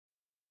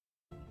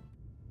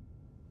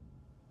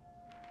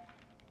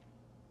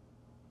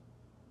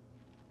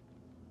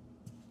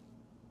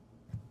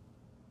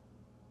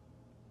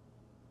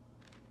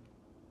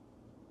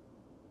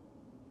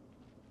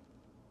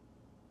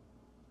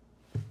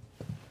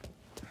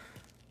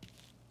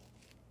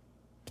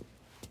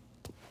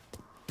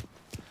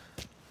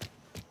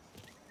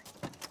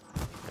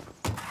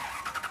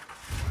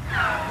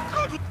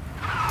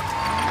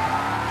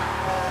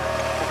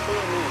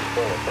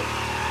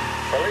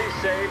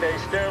they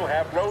still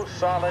have no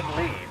solid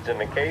leads in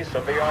the case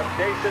of the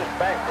audacious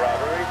bank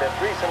robbery that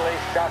recently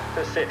shocked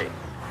the city.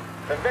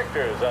 The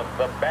victors of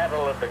the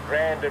Battle of the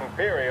Grand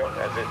Imperial,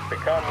 as it's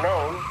become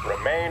known,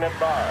 remain at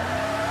large.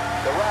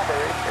 The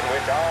robbery, in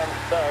which armed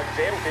thugs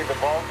emptied the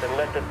vault and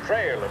left a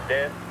trail of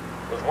dead,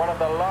 was one of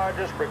the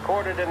largest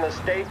recorded in the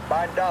state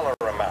by dollar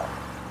amount.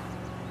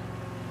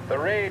 The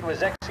raid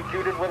was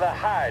executed with a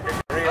high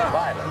degree of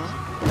violence,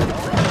 and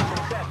although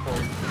successful,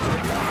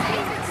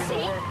 the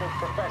work of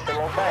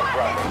professional bank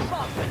robbers.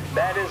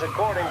 That is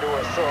according to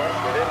a source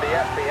within the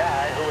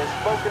FBI who has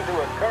spoken to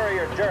a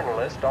Courier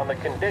journalist on the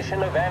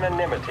condition of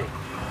anonymity.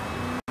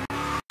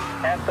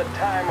 At the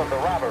time of the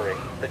robbery,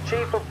 the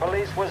chief of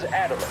police was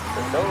adamant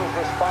that those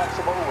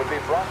responsible would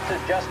be brought to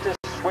justice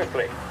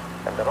swiftly,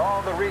 and that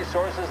all the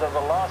resources of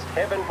the Lost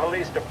Heaven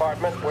Police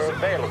Department were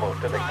available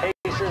to the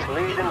case's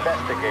lead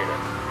investigator.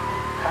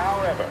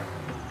 However,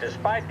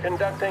 despite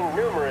conducting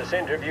numerous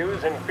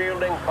interviews and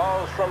fielding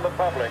calls from the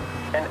public,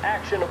 an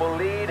actionable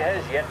lead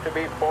has yet to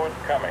be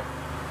forthcoming.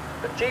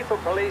 The chief of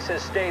police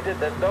has stated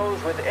that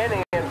those with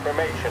any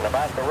information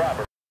about the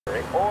robbery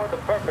or the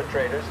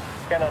perpetrators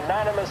can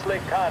anonymously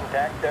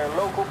contact their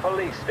local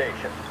police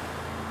station.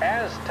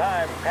 As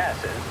time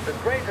passes, the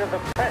greater the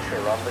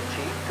pressure on the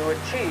chief to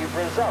achieve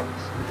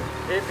results.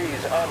 If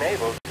he's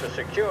unable to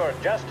secure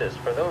justice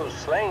for those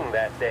slain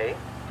that day,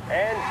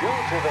 and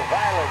due to the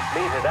violence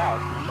meted out,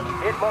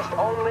 it must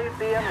only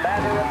be a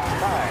matter of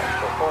time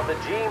before the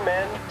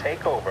G-men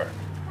take over.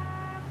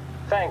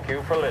 Thank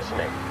you for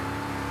listening.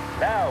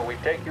 Now we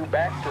take you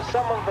back to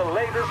some of the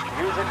latest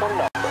musical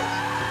numbers.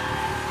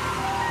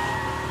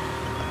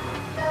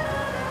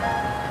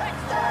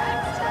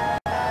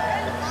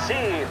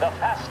 See the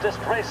fastest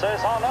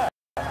racers on Earth.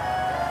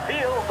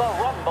 Feel the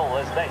rumble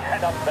as they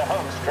head up the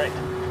home straight.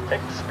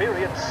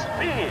 Experience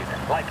speed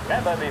like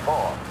never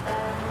before.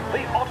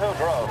 The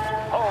Autodrome,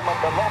 home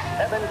of the Lost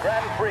Heaven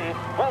Grand Prix,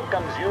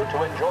 welcomes you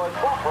to enjoy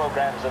 4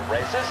 programs of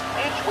races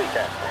each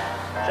weekend.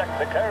 Check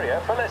the Courier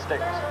for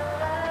listings.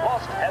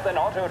 Lost Heaven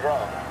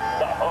Autodrome,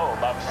 the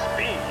home of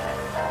speed.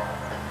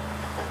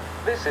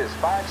 This is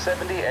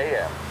 570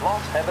 AM,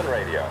 Lost Heaven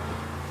Radio.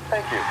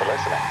 Thank you for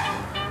listening.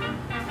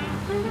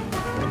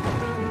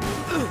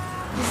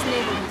 This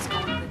neighborhood's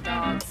going to the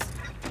dogs.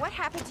 What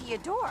happened to your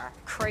door?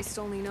 Christ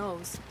only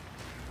knows.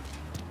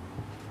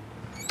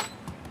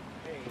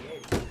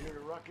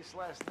 Ruckus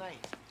last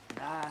night.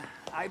 Nah,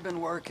 I've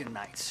been working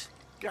nights.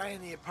 Guy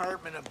in the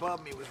apartment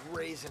above me was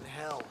raising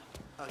hell.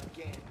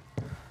 Again.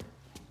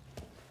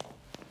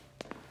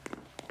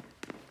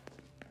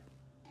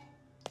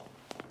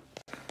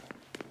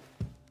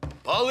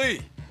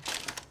 Polly!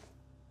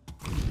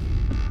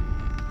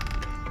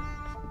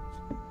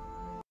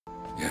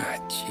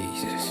 God,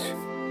 Jesus.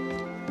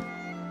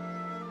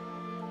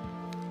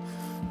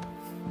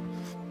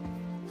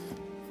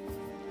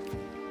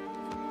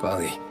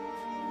 Polly.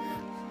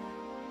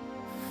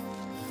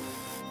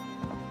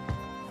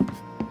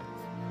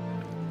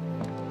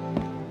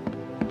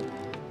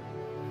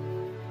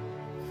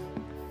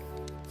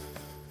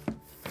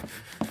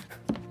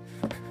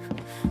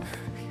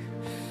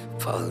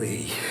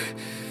 Polly.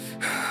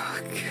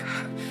 Oh,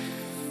 God.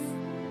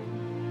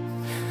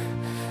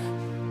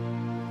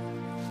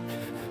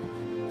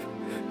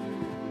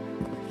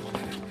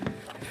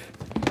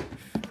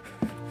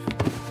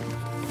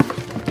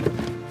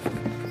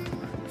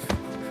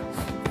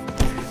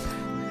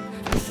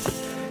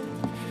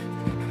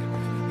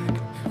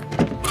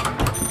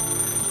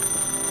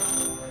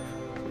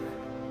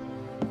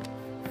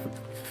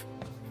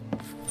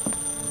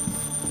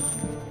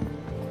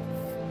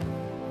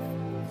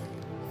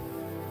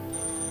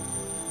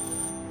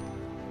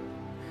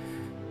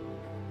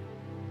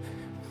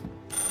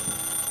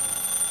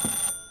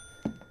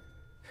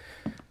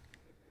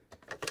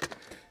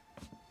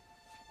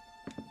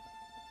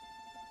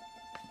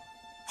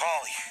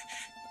 Polly.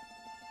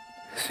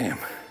 Sam,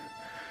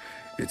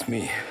 it's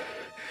me.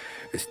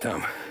 It's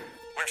Tom.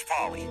 Where's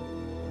Polly?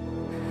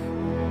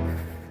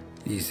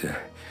 He's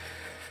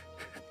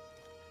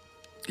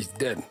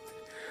dead.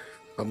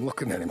 I'm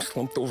looking at him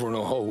slumped over in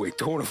a hallway,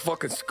 torn a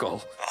fucking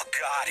skull. Oh,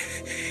 God.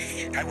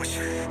 I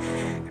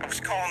was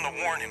calling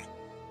to warn him.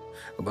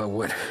 About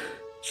what?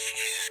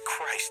 Jesus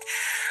Christ.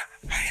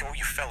 I owe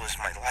you fellas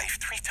my life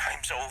 3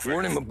 times over.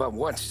 Warn him about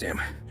what,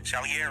 Sam?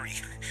 Salieri.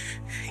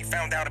 He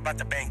found out about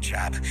the bank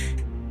job.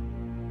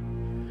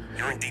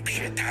 You're in deep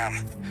shit,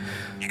 Tom.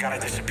 You gotta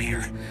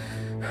disappear.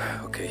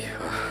 Okay.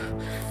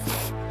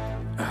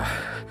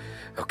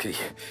 Okay.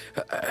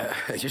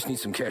 I just need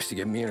some cash to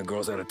get me and the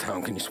girls out of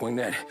town. Can you swing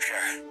that?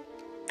 Sure.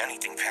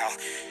 Anything, pal.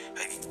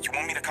 You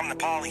want me to come to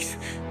Polly's?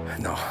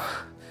 No.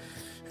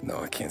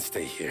 No, I can't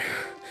stay here.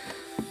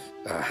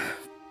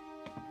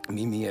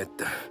 Meet me at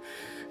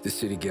the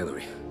city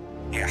gallery.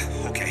 Yeah,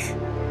 okay.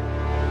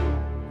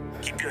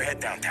 Keep your head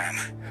down, Tom.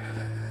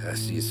 I'll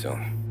see you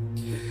soon.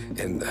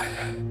 And,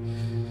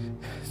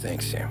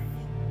 thanks, Sam.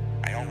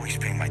 I always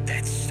pay my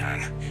debts,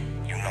 Tom.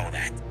 You know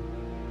that.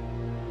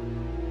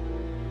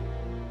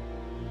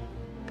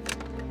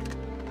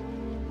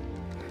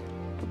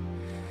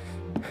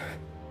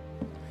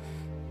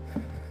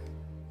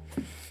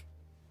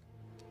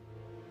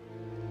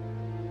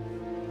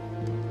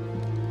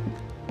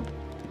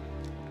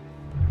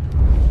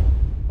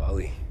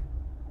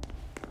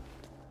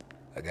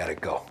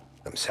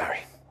 I'm sorry.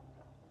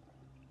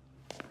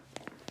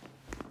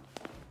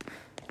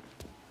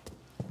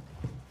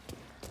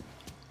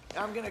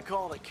 I'm gonna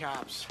call the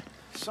cops.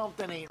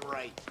 Something ain't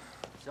right.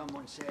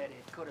 Someone said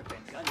it could have been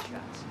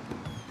gunshots.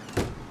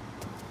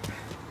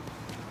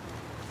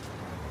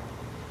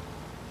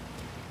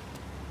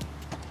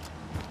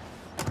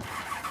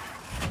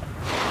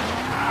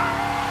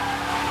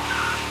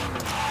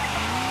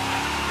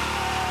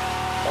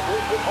 A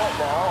brief report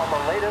now on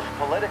the latest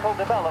political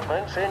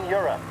developments in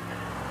Europe.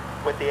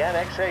 With the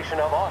annexation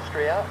of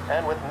Austria,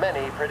 and with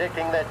many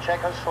predicting that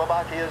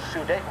Czechoslovakia's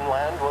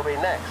Sudetenland will be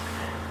next,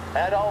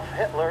 Adolf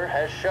Hitler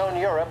has shown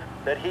Europe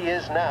that he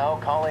is now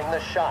calling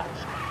the shots.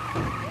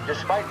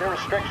 Despite the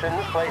restrictions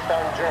placed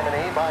on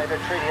Germany by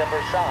the Treaty of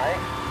Versailles,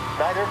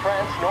 neither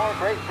France nor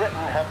Great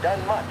Britain have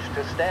done much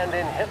to stand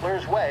in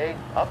Hitler's way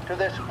up to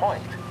this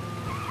point.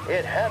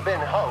 It had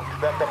been hoped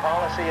that the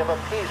policy of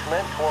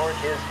appeasement toward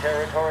his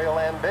territorial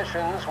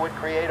ambitions would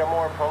create a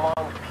more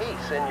prolonged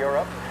peace in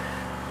Europe,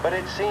 but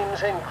it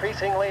seems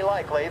increasingly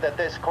likely that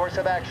this course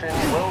of action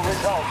will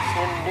result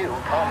in new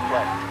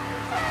conflict.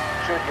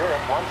 Should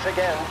Europe once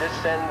again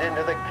descend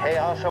into the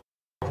chaos of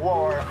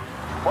war,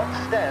 what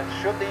stance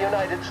should the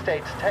United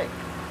States take?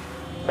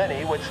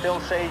 Many would still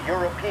say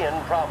European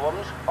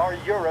problems are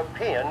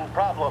European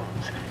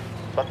problems.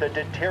 But the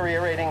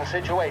deteriorating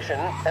situation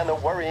and the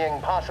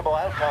worrying possible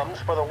outcomes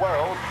for the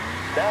world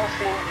now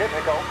seem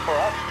difficult for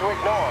us to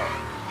ignore.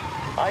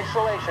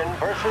 Isolation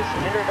versus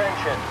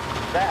intervention.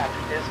 That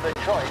is the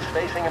choice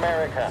facing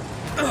America.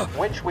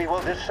 Which we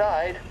will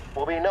decide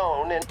will be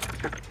known in...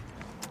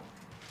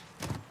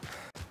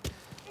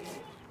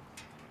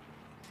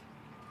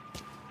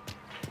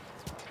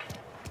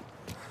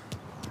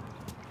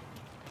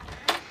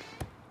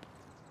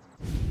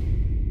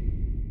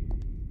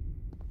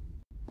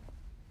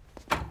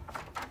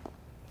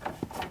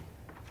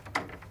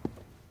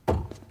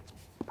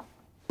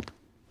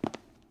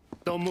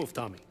 Don't move,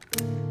 Tommy.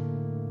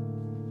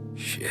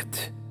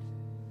 Shit.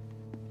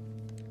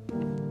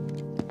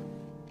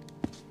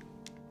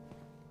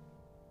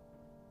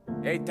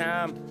 Hey,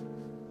 Tom.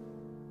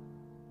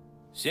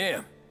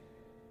 Sam.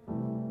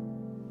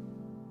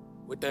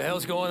 What the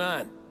hell's going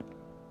on?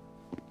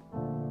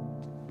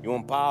 You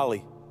and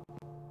Polly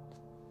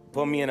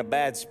put me in a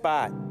bad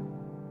spot.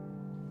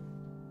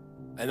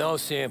 I know,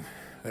 Sam,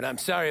 and I'm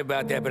sorry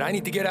about that, but I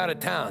need to get out of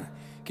town.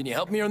 Can you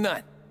help me or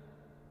not?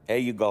 There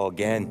you go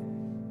again.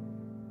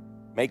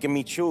 Making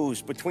me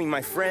choose between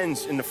my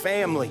friends and the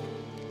family.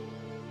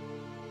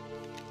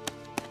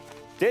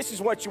 This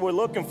is what you were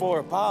looking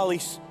for,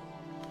 Polly's.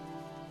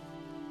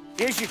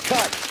 Here's your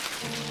cut.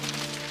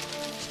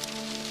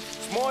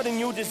 It's more than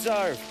you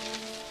deserve.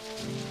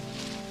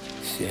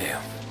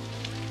 Sam.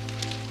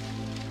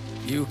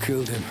 You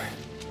killed him.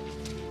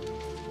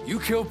 You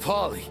killed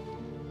Polly.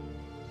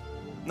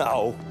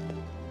 No.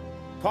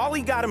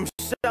 Polly got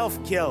himself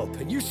killed.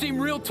 And you seem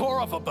real tore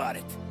up about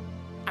it.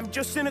 I'm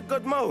just in a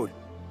good mood.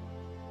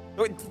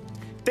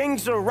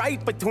 Things are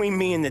right between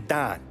me and the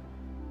Don.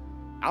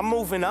 I'm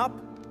moving up,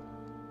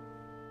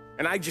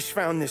 and I just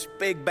found this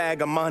big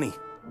bag of money.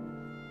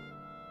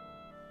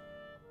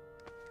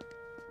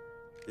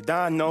 The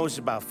Don knows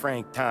about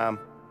Frank, Tom.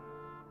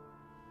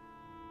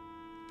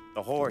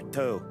 The whore,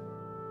 too.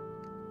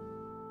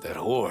 That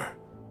whore?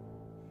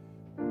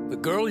 The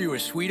girl you were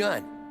sweet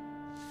on?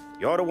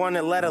 You're the one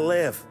that let her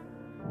live.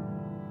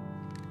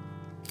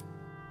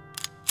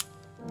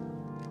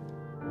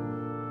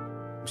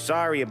 I'm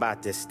sorry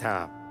about this,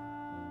 Tom.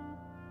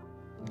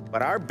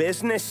 But our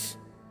business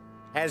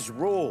has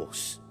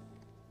rules.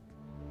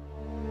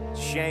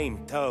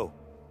 Shame, too.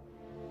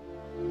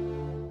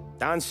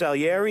 Don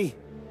Salieri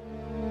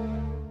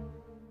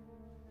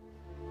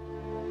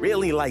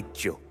really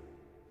liked you.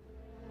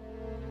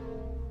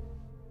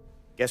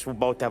 Guess we'll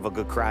both have a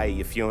good cry at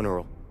your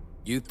funeral.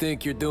 You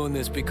think you're doing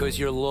this because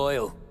you're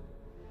loyal,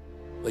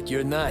 but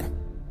you're not.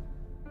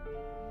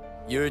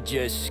 You're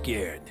just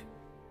scared.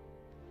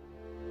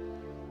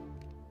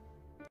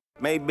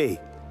 Maybe.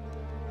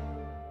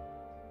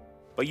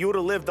 But you'd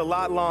have lived a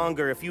lot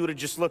longer if you'd have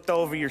just looked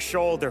over your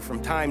shoulder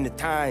from time to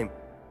time.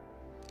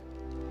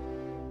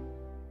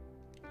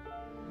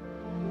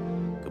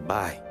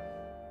 Goodbye.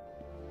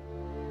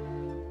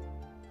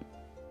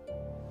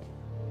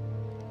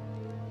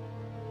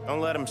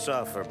 Don't let him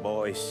suffer,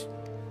 boys.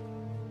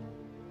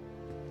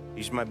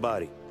 He's my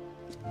buddy.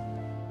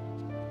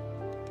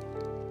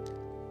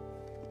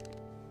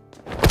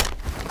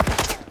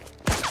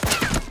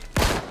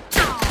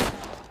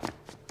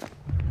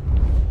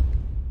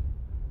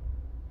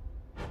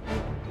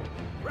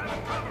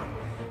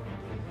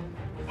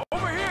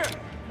 Over here!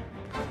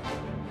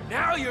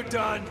 Now you're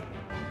done!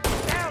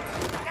 Down,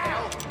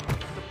 down!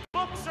 The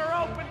books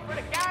are open for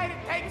the guy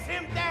that takes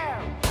him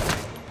down!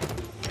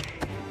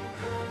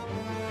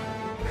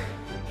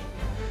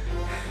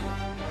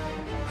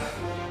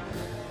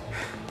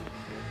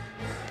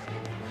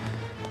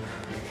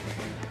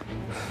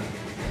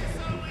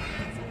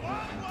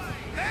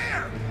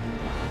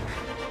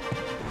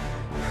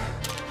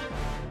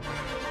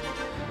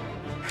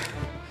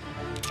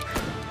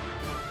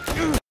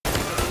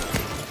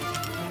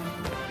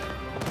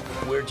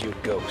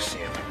 go,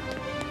 Sam.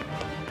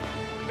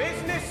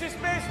 Business is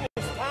business,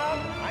 Tom.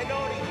 I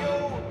know that you,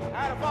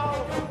 out of all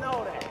of them,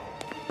 know that.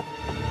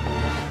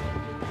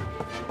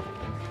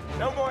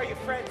 No more of your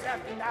friends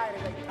have to die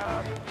today,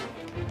 Tom.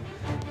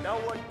 No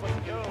one but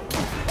you.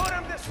 Put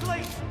them to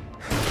sleep!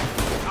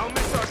 I'll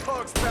miss our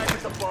talks back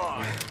at the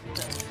bar.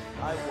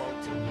 I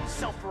won't.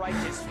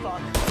 Self-righteous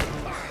fuck.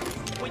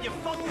 When you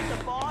fuck with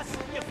the boss,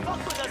 you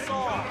fuck with us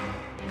all.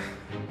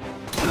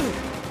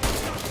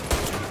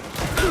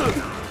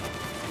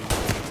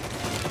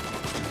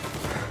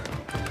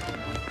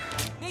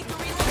 Need to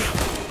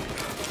reload.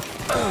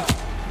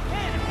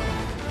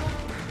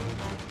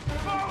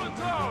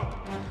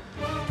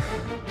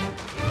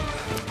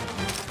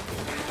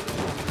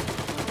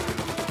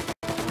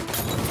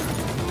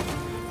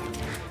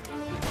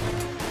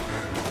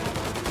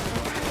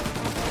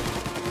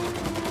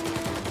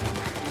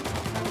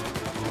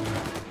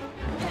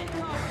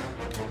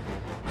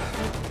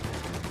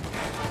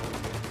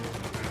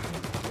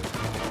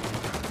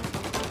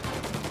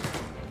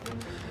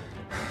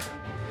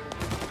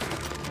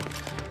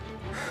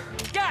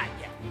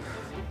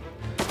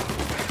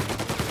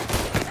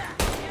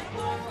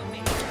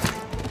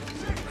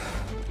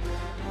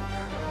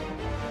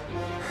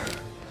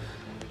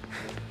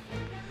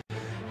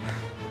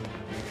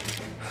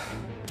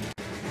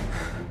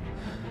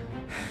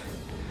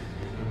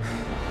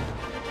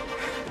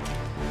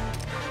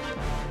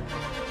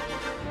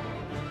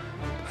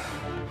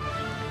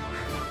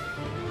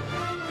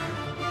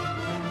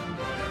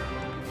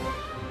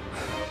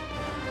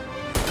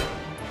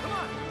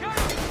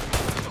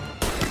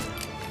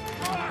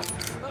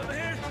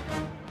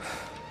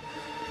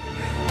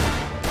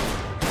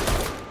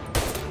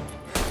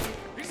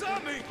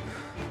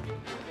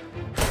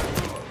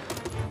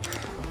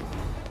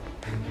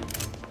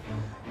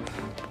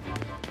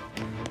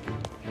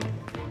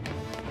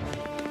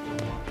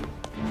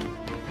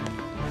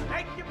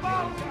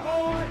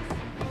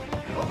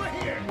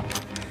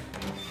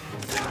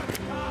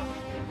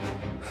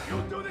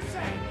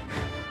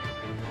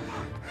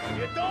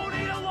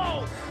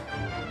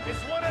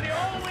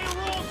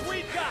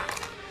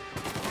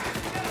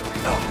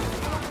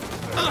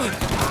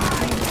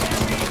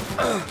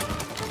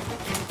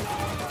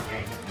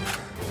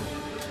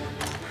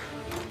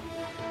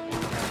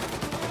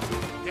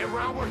 Get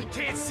around where he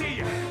can't see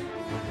you.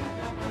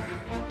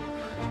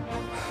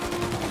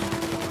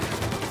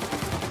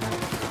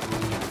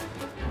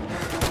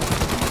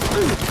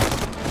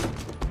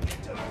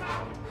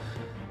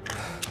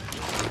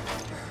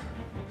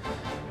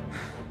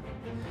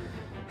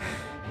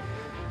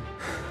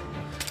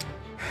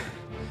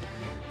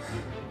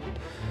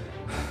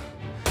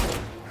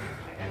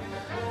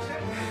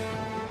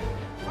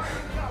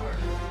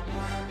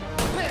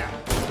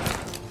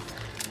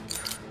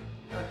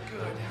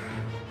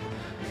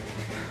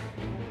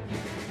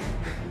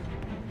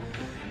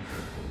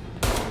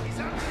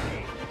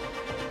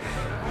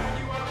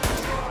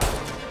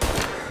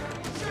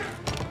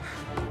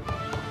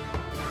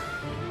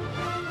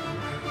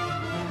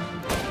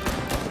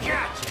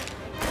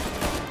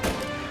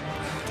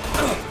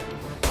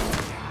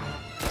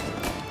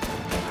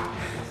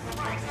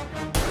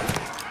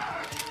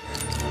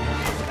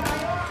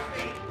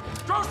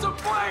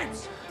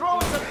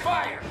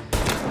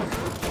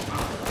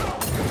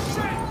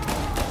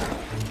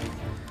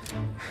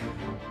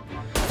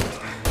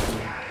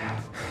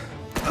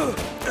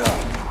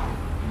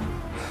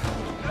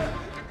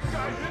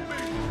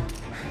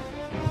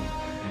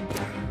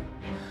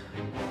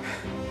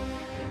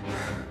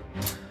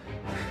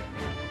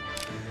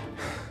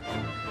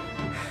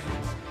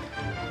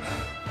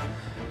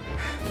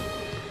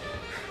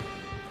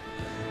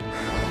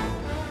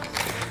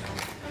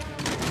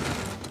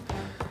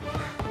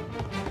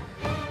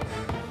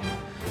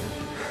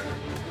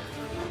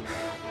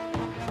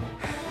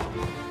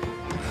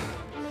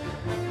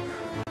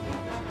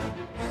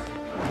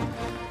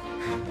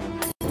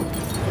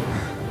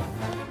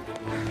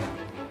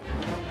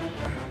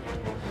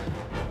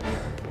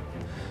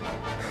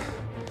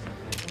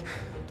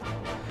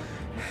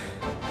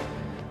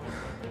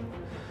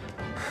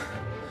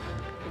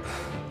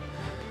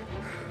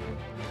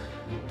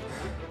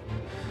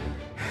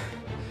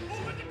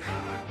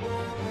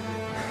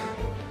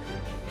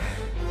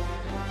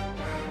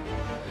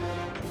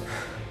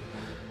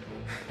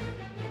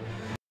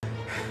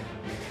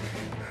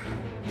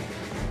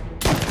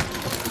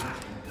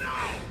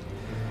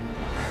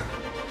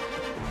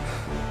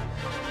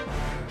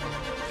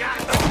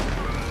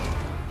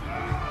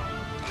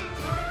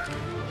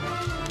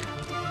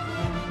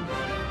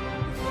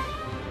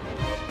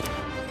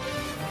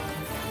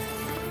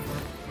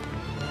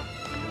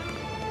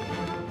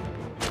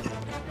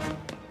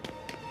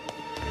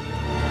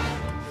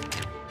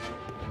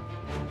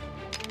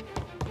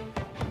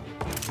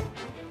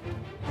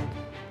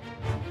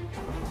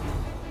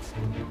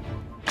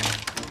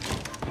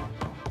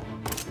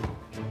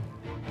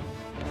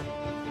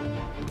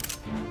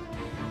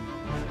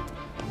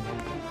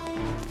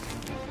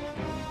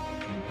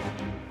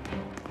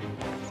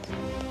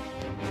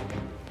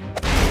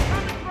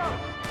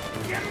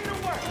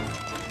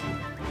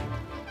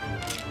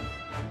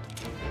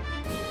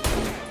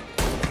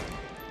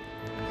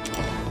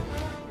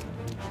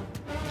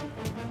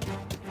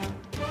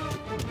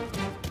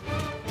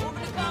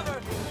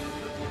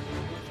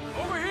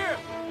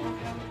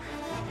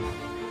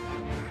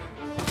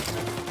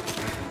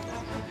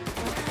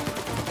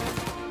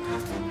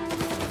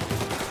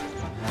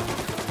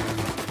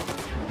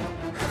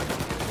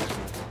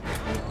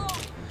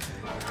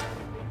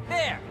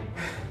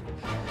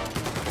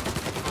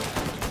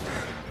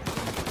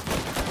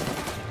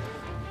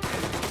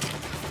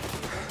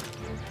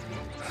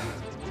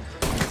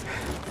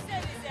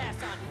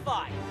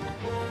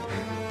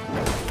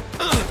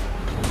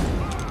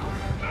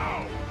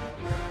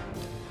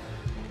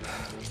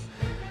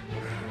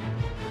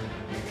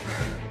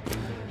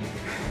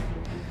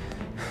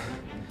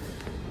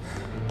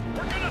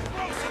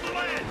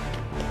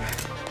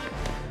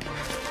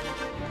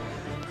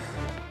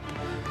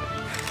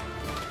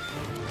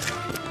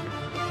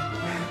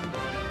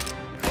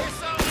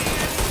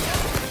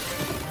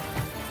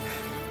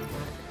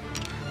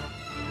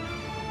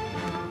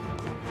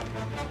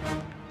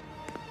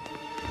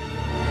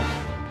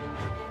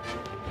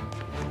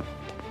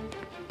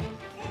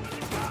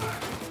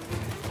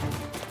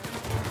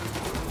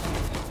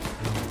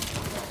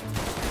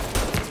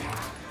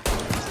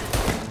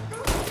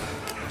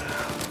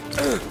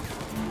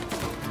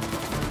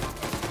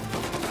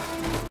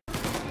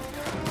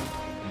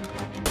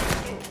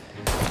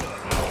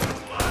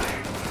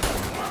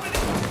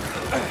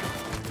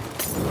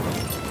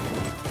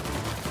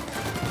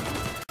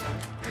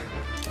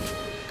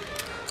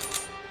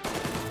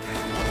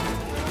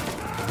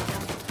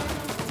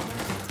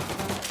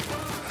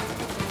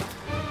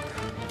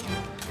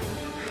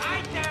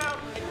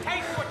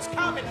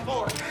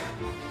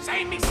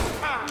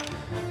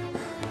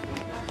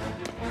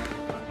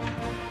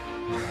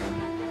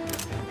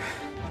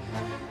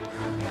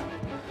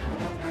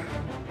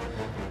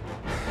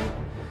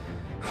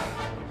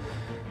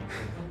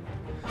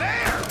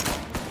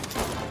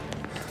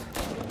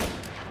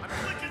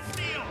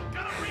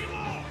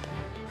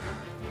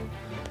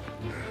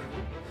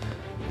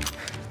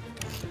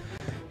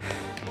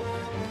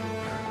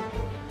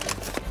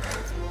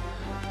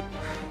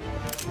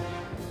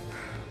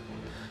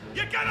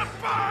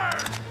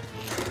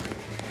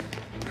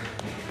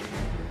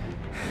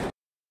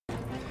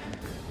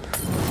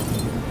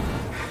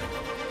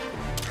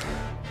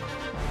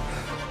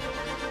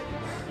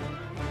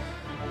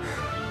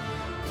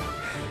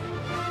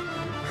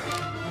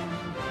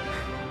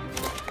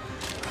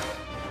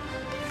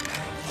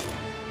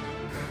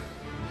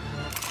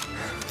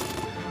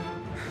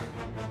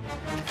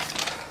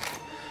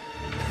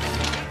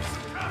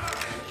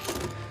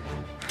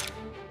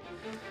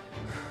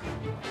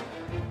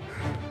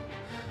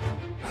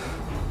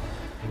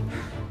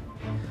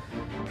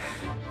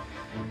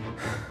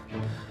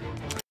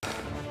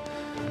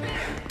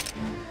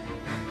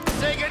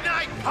 Say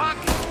goodnight, punk!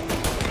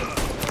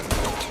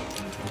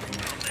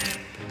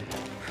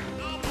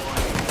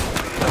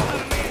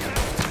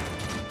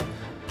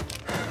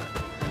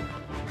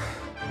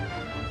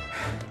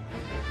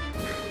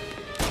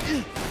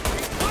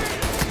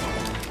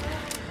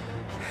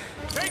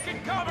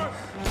 Taking cover!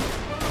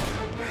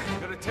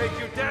 Gonna take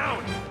you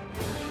down!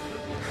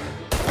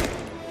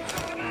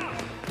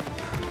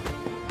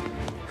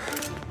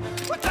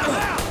 What the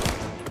hell?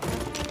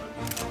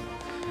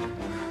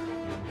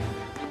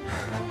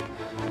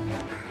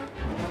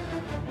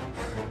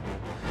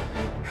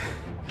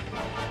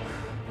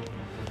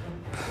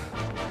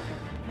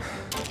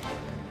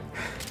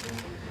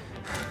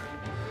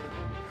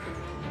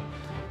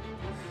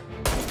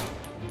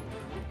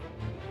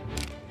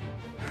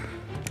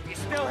 You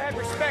still had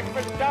respect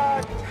for the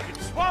dog,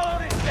 you'd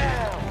swallowed it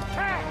down.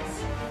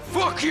 Hats!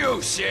 Fuck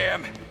you,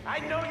 Sam! I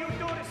know you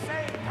do the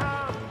same,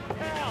 Tom.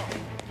 Hell,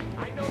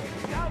 I know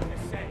you doubt the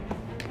same.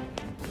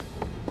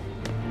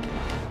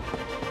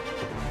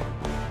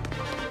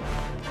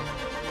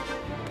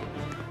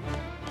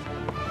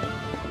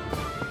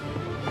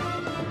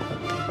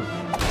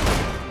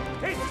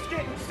 This is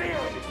getting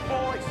serious,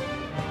 boys.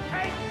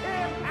 Take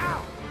him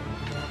out.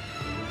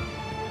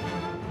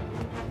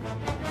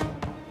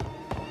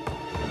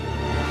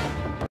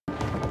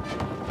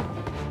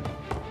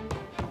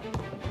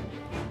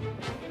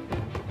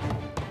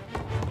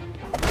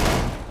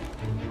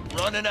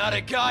 Running out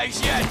of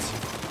guys yet?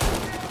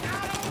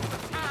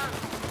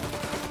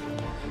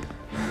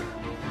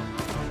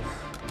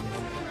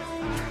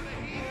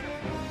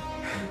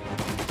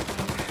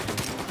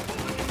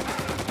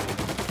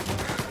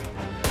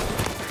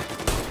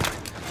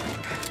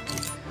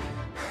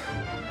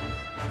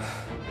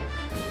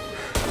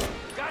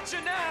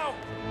 Gotcha now!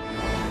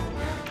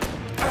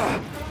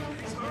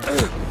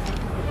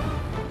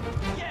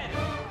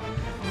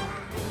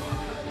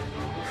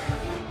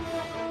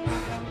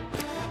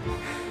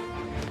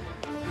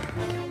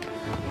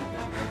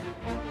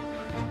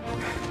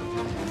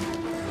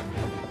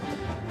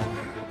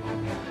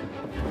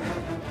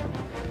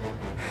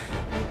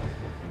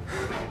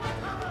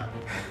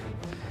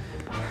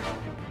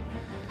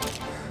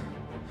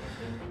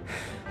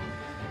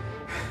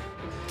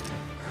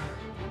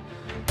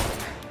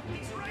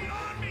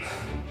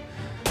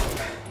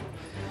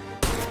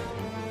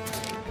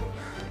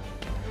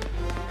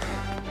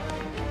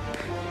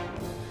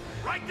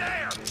 Right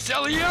there!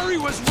 Salieri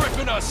was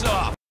ripping us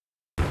off!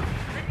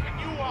 Ripping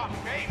you off,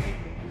 baby!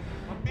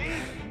 For me,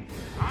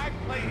 I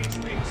play these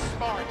things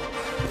smart.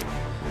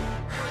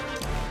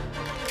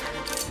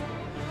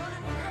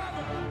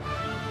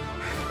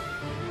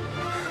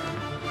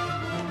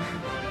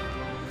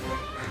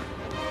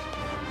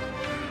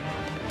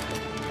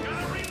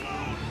 Gotta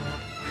reload!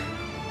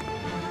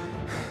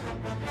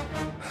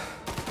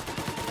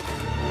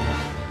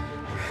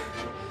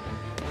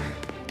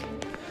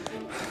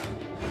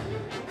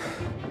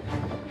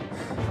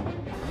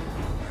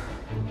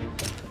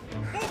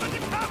 Move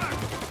into cover!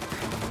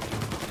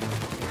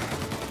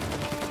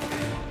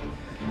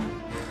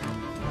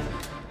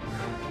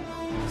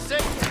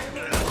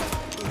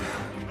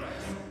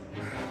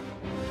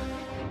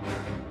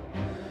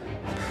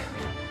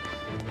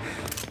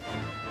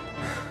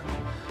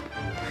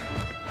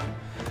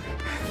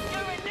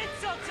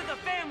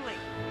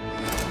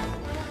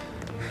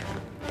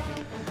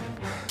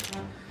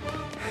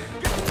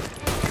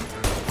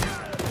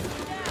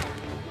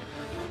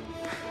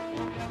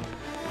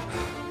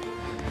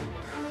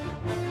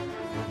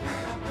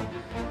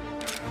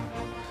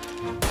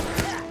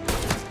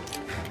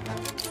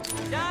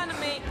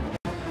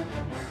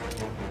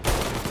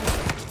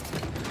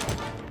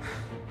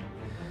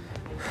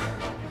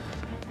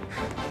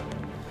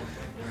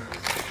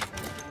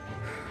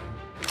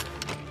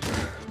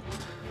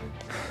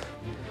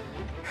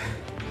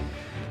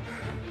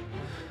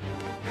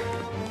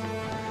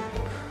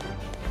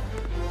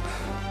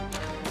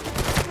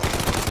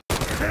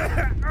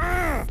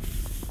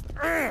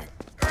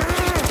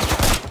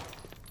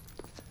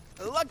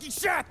 lucky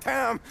shot,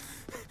 Tom.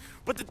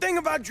 But the thing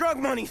about drug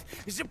money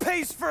is it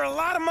pays for a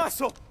lot of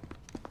muscle.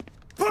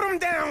 Put him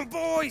down,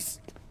 boys!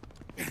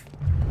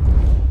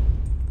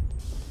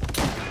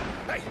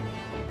 Hey!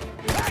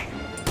 Hey!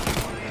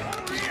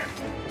 Over here!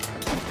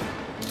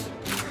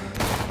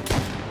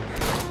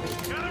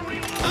 Gotta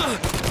reload!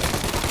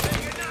 Say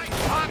goodnight,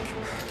 Buck!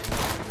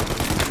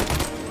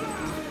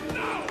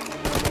 No!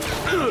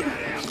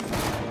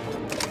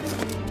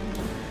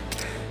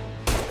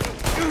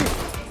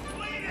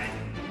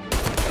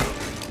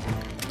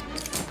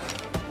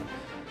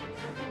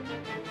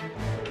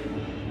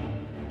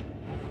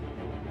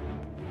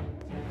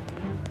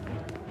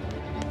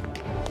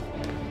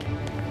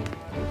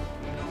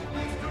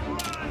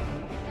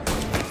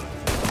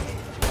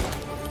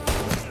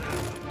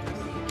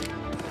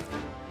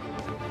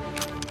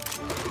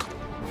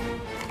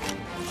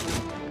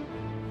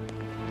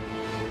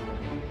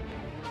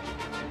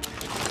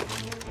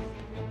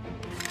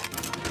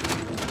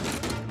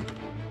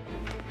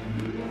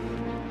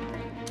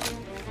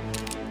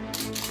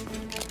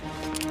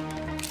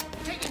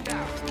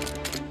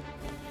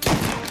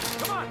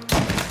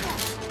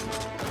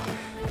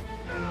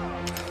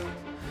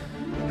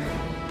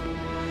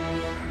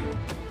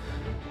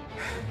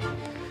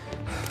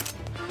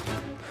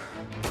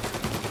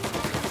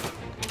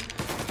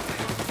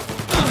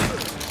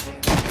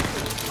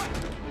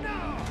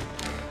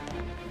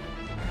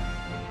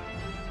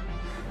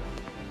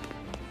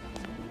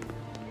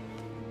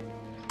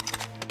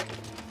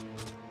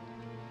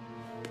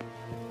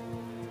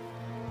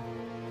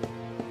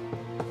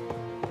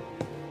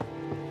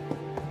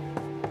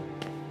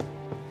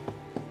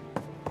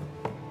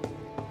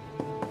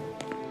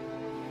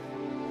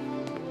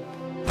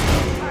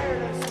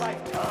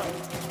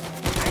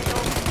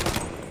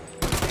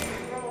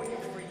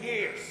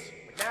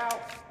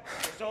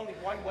 Only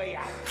one way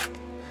out.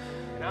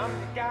 And I'm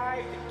the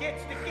guy that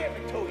gets to give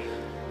it to you.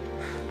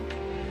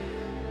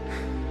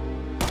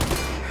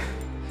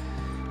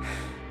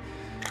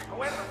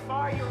 However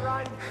far you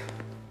run,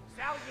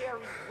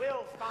 Salieri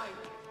will find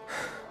you.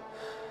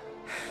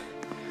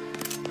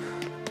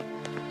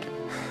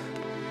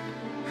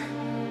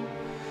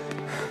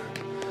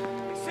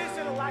 This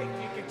isn't a life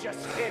you can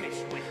just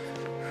finish with.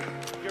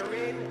 You're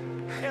in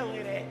till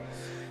it ends.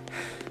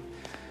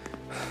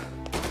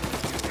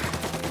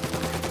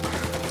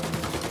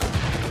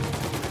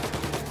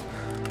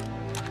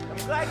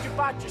 Glad you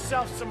bought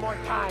yourself some more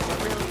time.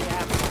 I really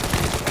have.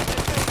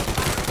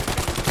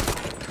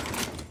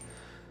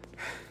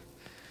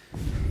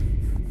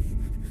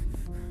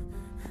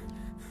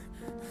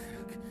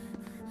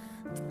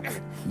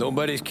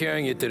 Nobody's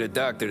carrying you to the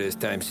doctor this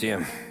time,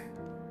 Sam.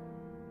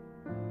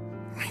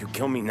 You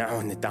kill me now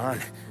in the dawn.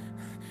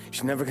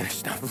 She's never gonna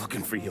stop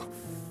looking for you.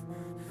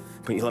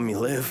 But you let me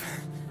live.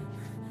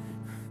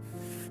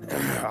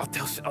 I'll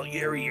tell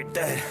Salieri you're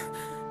dead.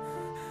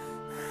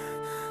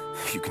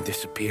 You can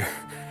disappear.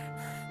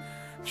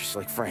 Just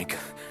like Frank.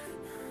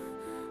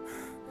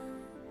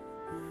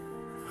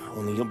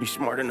 Only you'll be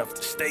smart enough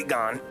to stay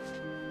gone.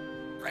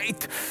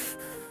 Right?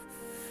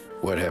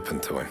 What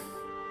happened to him?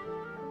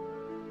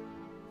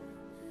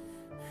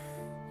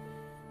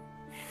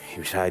 He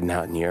was hiding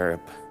out in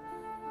Europe.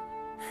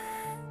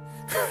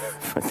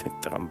 But the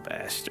dumb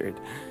bastard.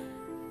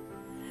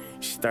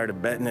 He started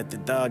betting at the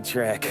dog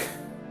track.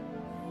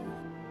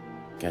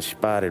 Got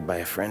spotted by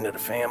a friend of the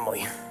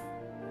family.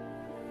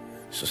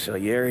 So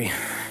Salieri,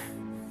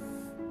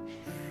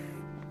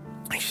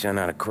 he sent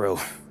out a crew.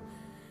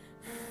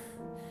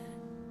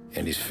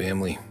 And his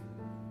family?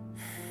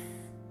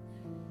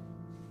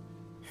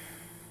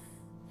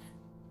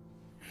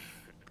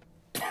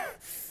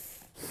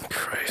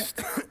 Christ.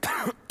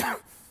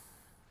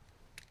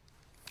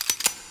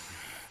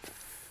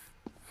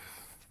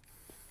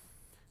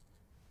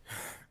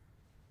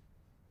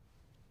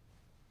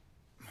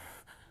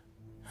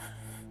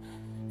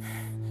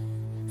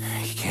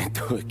 You can't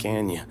do it,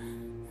 can you?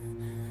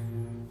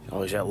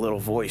 Always that little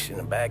voice in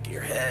the back of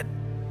your head.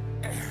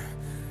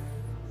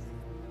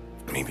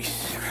 Maybe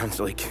sounds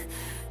like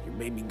your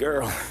baby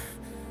girl.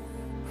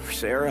 Or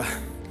Sarah.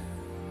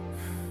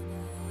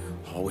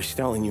 Always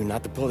telling you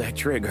not to pull that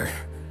trigger.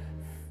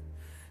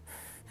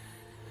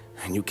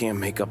 And you can't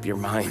make up your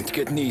mind. It's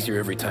getting easier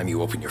every time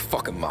you open your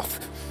fucking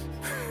mouth.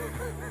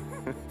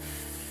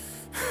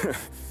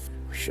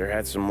 We sure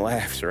had some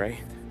laughs, right?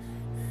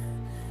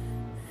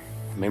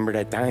 Remember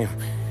that time?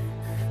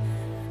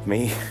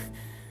 Me,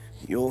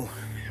 you,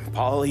 and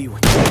Paulie.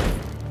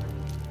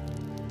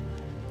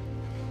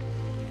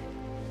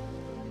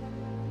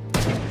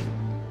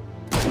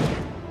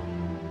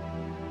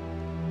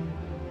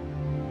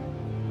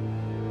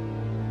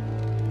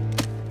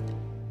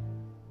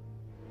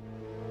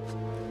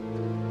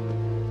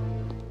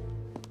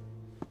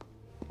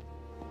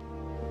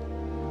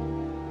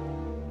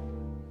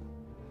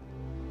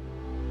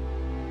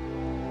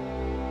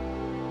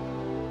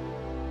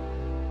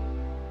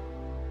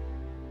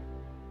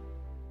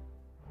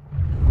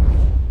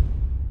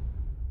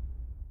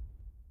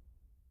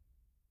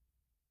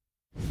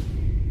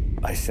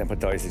 I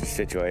sympathize with your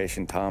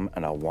situation, Tom,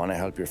 and I want to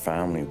help your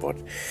family, but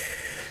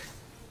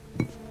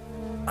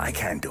I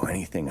can't do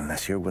anything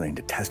unless you're willing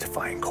to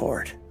testify in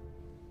court.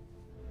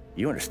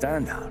 You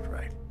understand that,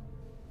 right?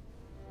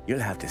 You'll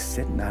have to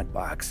sit in that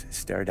box,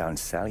 stare down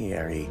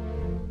Salieri,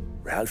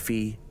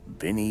 Ralphie,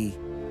 Vinny,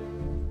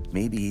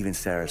 maybe even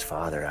Sarah's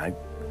father. I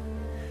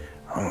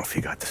don't know if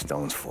you got the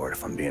stones for it,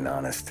 if I'm being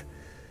honest.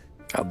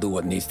 I'll do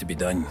what needs to be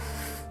done.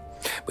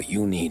 But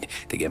you need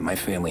to get my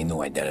family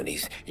new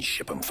identities and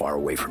ship them far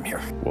away from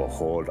here. Well,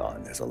 hold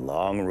on. There's a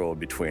long road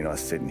between us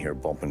sitting here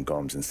bumping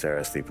gums and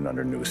Sarah sleeping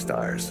under new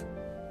stars.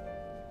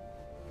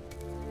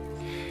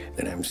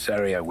 Then I'm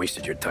sorry I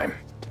wasted your time.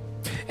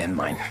 And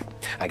mine.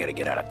 I gotta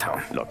get out of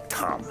town. Look,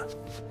 Tom.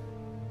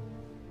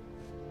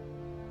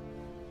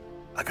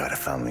 I got a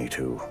family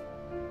too.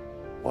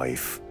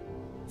 Wife,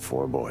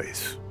 4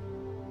 boys.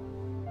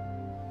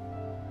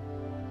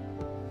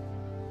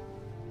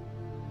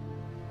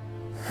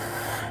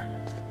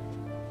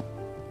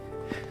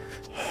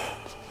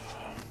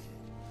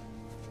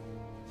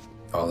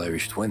 All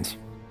Irish twins.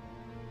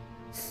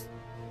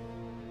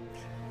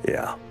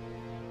 Yeah.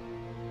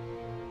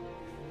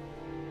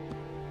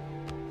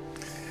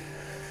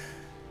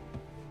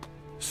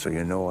 So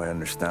you know I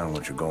understand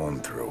what you're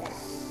going through.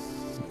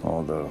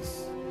 All the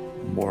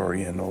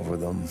worrying over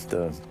them,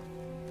 the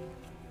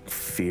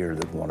fear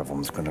that one of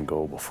them's gonna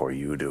go before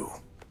you do.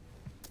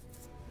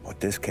 But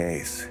this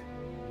case,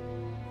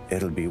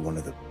 it'll be one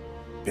of the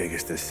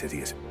biggest this city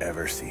has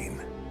ever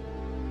seen.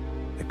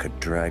 It could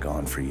drag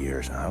on for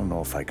years. I don't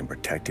know if I can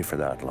protect you for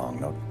that long,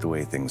 not the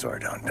way things are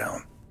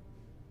downtown.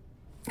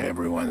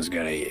 Everyone's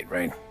gotta eat,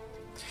 right?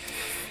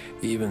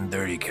 Even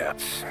dirty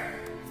cops.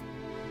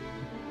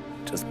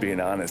 Just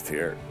being honest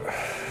here.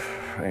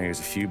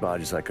 There's a few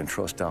badges I can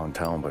trust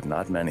downtown, but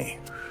not many.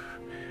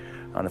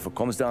 And if it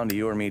comes down to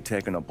you or me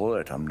taking a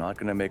bullet, I'm not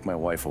gonna make my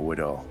wife a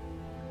widow.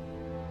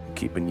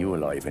 Keeping you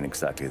alive ain't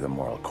exactly the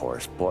moral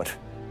course, but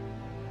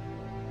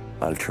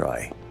I'll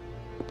try.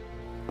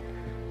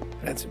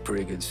 That's a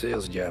pretty good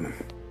sales job.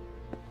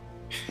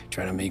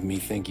 Trying to make me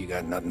think you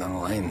got nothing on the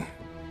line.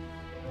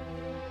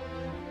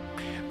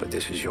 But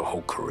this is your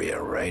whole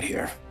career right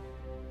here.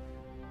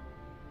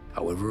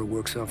 However it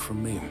works out for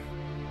me,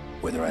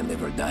 whether I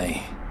live or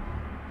die,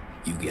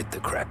 you get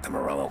to crack the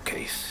Morello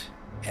case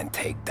and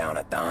take down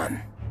a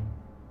Don.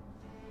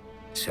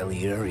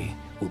 Salieri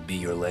will be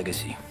your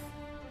legacy.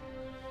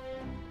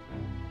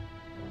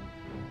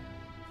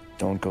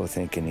 Don't go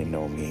thinking you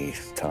know me,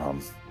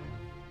 Tom.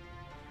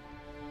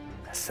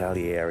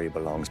 Salieri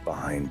belongs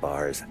behind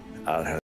bars. I'll help